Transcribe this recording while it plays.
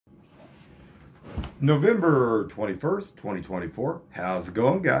November 21st, 2024. How's it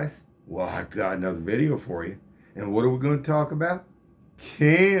going, guys? Well, I've got another video for you. And what are we going to talk about?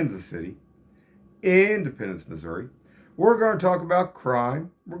 Kansas City, Independence, Missouri. We're going to talk about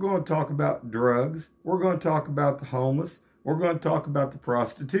crime. We're going to talk about drugs. We're going to talk about the homeless. We're going to talk about the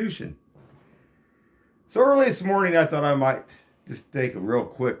prostitution. So early this morning, I thought I might just take a real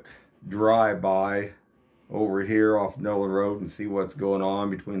quick drive-by over here off Nolan Road and see what's going on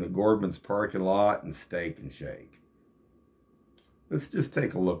between the Gordman's parking lot and Steak and Shake. Let's just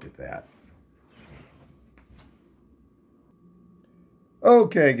take a look at that.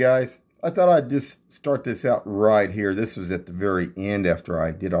 Okay, guys, I thought I'd just start this out right here. This was at the very end after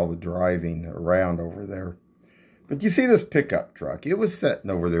I did all the driving around over there. But you see this pickup truck. It was sitting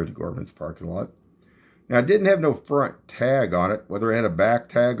over there at the Gordman's parking lot. Now, it didn't have no front tag on it. Whether it had a back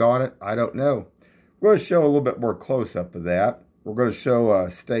tag on it, I don't know. We're going to show a little bit more close-up of that. We're going to show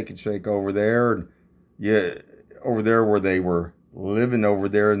Steak and Shake over there. And yeah, over there where they were living over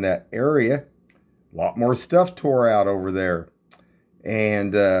there in that area. A lot more stuff tore out over there.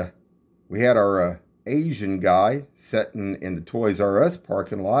 And we had our Asian guy sitting in the Toys R Us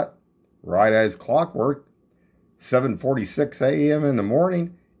parking lot. Right as clockwork. 7:46 a.m. in the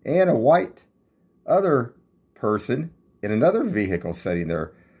morning. And a white other person in another vehicle sitting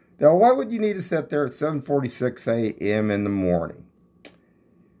there. Now, why would you need to sit there at 7:46 a.m. in the morning?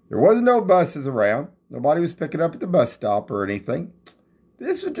 There wasn't no buses around. Nobody was picking up at the bus stop or anything.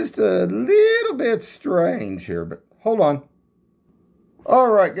 This was just a little bit strange here, but hold on. All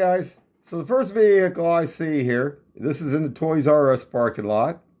right, guys. So the first vehicle I see here, this is in the Toys R Us parking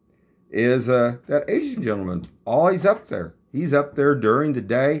lot, is that Asian gentleman. Always up there. He's up there during the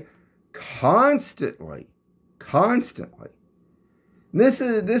day constantly. This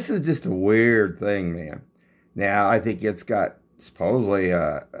is just a weird thing, man. Now, I think it's got, supposedly,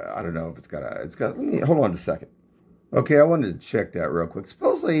 I don't know if it's got, hold on just a second. Okay, I wanted to check that real quick.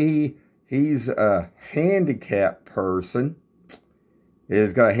 Supposedly, he's a handicapped person.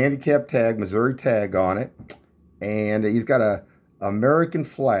 He's got a handicap tag, Missouri tag on it. And he's got a American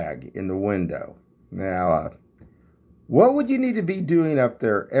flag in the window. Now, what would you need to be doing up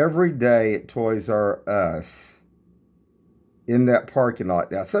there every day at Toys R Us? In that parking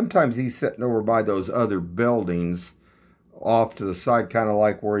lot. Now, sometimes he's sitting over by those other buildings off to the side, kind of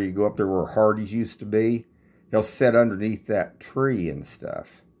like where you go up there where Hardee's used to be. He'll sit underneath that tree and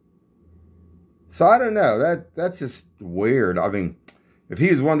stuff. So, I don't know. That's just weird. I mean, if he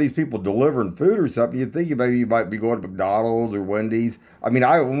was one of these people delivering food or something, you'd think maybe he might be going to McDonald's or Wendy's. I mean,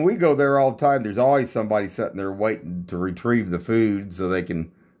 when we go there all the time, there's always somebody sitting there waiting to retrieve the food so they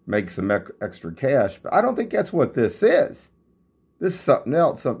can make some extra cash. But I don't think that's what this is. This is something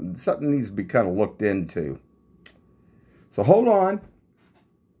else, something needs to be kind of looked into. So hold on.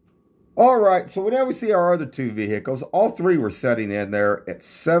 All right, so now we see our other two vehicles. All three were sitting in there at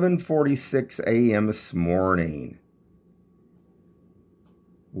 7:46 a.m. this morning.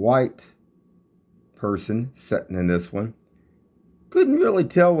 White person sitting in this one. Couldn't really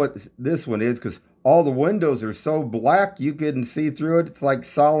tell what this one is because all the windows are so black you couldn't see through it. It's like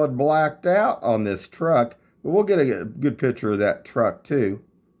solid blacked out on this truck. But we'll get a good picture of that truck too.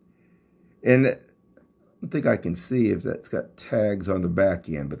 And I don't think I can see if that's got tags on the back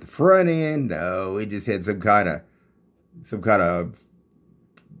end. But the front end, no, it just had some kind of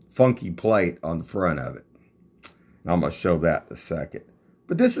funky plate on the front of it. And I'm going to show that in a second.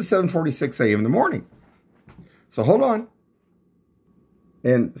 But this is 7:46 a.m. in the morning. So hold on.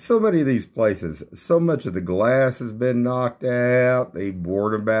 And so many of these places, so much of the glass has been knocked out. They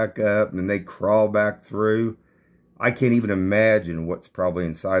board them back up and then they crawl back through. I can't even imagine what's probably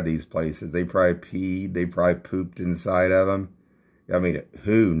inside these places. They probably peed. They probably pooped inside of them. I mean,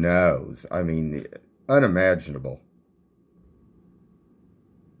 who knows? I mean, unimaginable.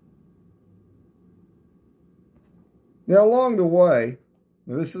 Now, along the way,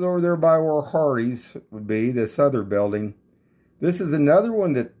 this is over there by where Hardee's would be, this other building. This is another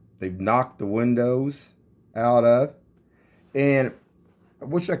one that they've knocked the windows out of. And I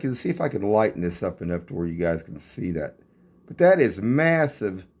wish I could see if I could lighten this up enough to where you guys can see that. But that is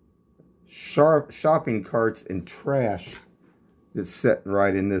massive shopping carts and trash that's sitting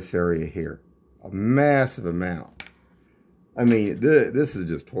right in this area here. A massive amount. I mean, this is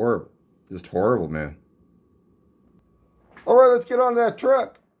just horrible. Just horrible, man. All right, let's get on that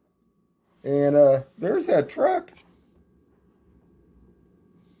truck. And there's that truck.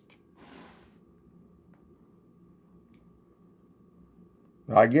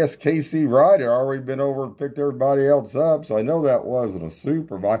 I guess KC Ryder already been over and picked everybody else up, so I know that wasn't a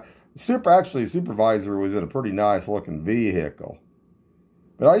supervisor. Actually, a supervisor was in a pretty nice looking vehicle.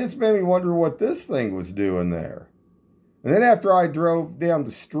 But I just made me wonder what this thing was doing there. And then after I drove down the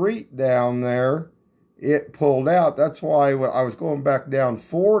street down there, it pulled out. That's why I was going back down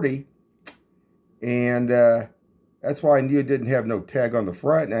 40. And that's why I knew it didn't have no tag on the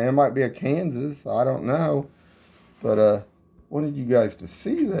front. Now, it might be a Kansas. I don't know. But wanted you guys to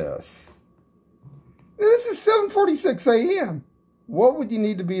see this. This is 7:46 a.m. What would you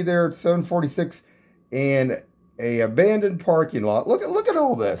need to be there at 7:46 in a abandoned parking lot? Look at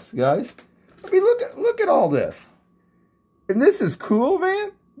all this, guys. I mean, look at all this. And this is cool,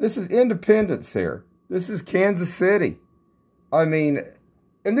 man. This is Independence here. This is Kansas City. I mean,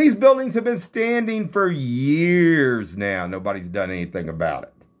 and these buildings have been standing for years now. Nobody's done anything about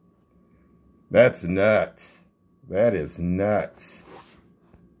it. That's nuts. That is nuts.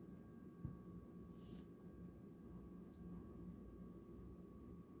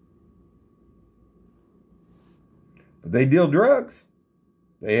 But they deal drugs.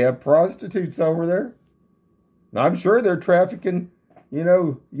 They have prostitutes over there. And I'm sure they're trafficking, you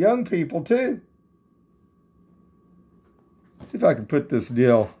know, young people too. Let's see if I can put this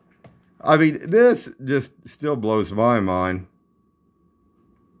deal. I mean, this just still blows my mind.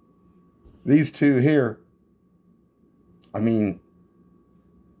 These two here, I mean,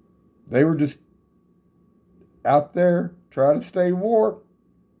 they were just out there trying to stay warm.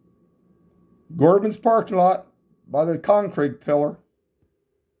 Gordon's parking lot by the concrete pillar.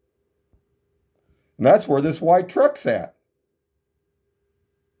 And that's where this white truck's at.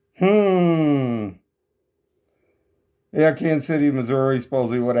 Yeah, Kansas City, Missouri,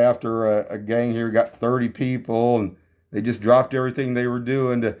 supposedly went after a gang here, got 30 people, and they just dropped everything they were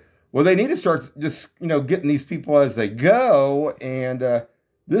doing to, well, they need to start just, you know, getting these people as they go, and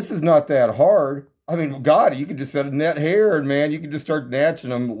this is not that hard. I mean, God, you could just set a net here, and man, you could just start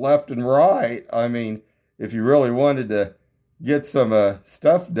snatching them left and right. I mean, if you really wanted to get some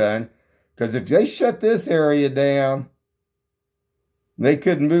stuff done, because if they shut this area down, they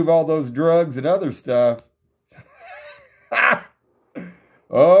couldn't move all those drugs and other stuff.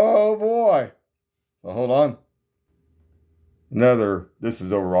 Oh boy. So hold on. This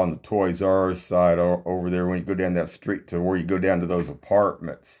is over on the Toys R Us side over there when you go down that street to where you go down to those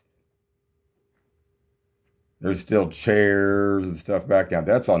apartments. There's still chairs and stuff back down.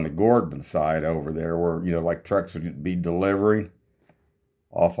 That's on the Gordman side over there where, you know, like trucks would be delivering.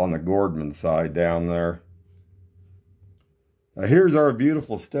 Off on the Gordman side down there. Now here's our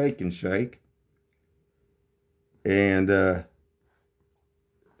beautiful Steak and Shake. And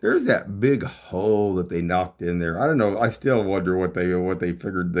there's that big hole that they knocked in there. I don't know. I still wonder what they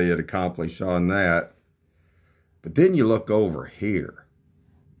figured they had accomplished on that. But then you look over here.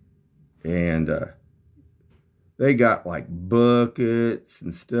 And they got like buckets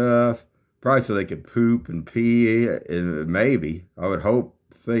and stuff. Probably so they could poop and pee. And maybe, I would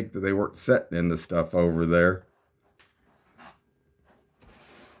think that they weren't setting in the stuff over there.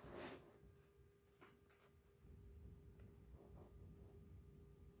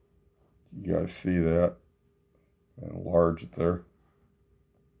 You guys see that? Enlarge it there.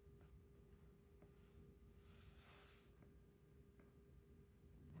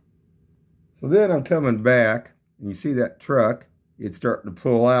 So then I'm coming back, and you see that truck. It's starting to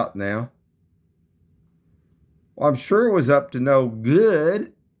pull out now. Well, I'm sure it was up to no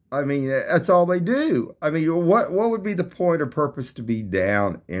good. I mean, that's all they do. I mean, what would be the point or purpose to be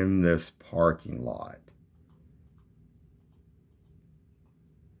down in this parking lot?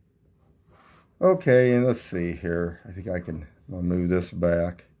 Okay, and let's see here. I think I'll move this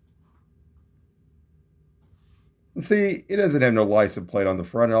back. And see, it doesn't have no license plate on the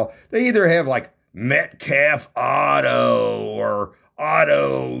front at all. They either have like Metcalf Auto or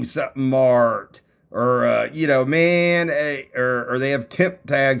Auto something Mart or, you know, man, or they have temp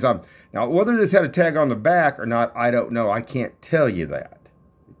tags on. Now, whether this had a tag on the back or not, I don't know. I can't tell you that.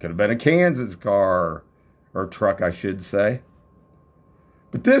 It could have been a Kansas car or truck, I should say.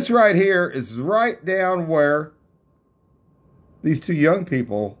 But this right here is right down where these two young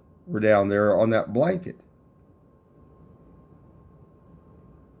people were down there on that blanket.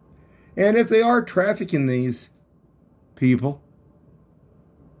 And if they are trafficking these people,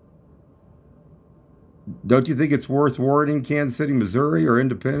 don't you think it's worth warning Kansas City, Missouri or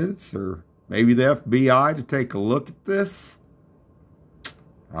Independence or maybe the FBI to take a look at this?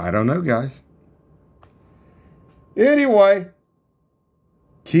 I don't know, guys. Anyway,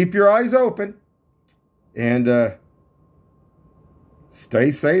 keep your eyes open and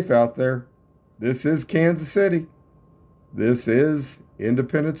stay safe out there. This is Kansas City. This is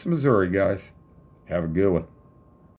Independence, Missouri, guys. Have a good one.